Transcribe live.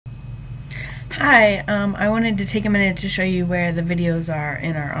Hi, I wanted to take a minute to show you where the videos are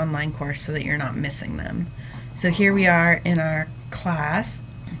in our online course so that you're not missing them. So here we are in our class,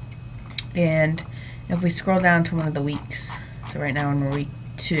 and if we scroll down to one of the weeks, so right now we're week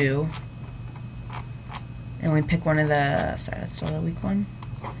 2, and we pick one of the, sorry, that's still the week 1.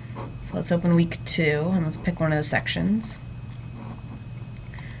 So let's open week 2, and let's pick one of the sections.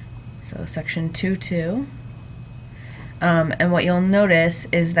 So section 2.2. And what you'll notice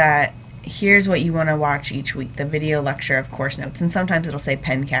is that here's what you want to watch each week, the video lecture of course notes. And sometimes it'll say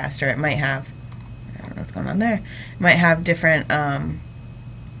Pencast, or it might have, I don't know what's going on there, it might have different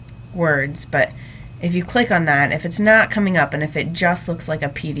words. But if you click on that, if it's not coming up and if it just looks like a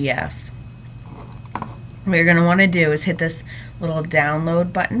PDF, what you're going to want to do is hit this little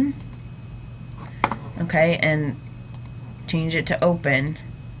download button, okay, and change it to open,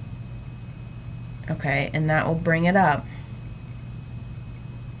 okay, and that will bring it up.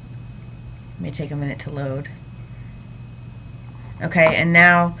 May take a minute to load. Okay, and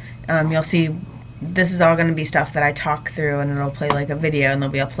now you'll see this is all going to be stuff that I talk through, and it'll play like a video, and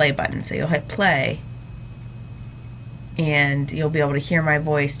there'll be a play button. So you'll hit play, and you'll be able to hear my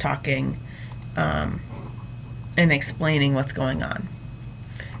voice talking and explaining what's going on.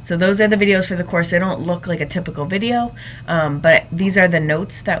 So those are the videos for the course. They don't look like a typical video, but these are the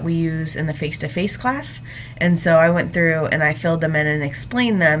notes that we use in the face-to-face class. And so I went through and I filled them in and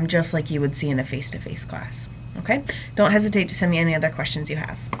explained them just like you would see in a face-to-face class. Okay? Don't hesitate to send me any other questions you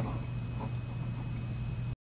have.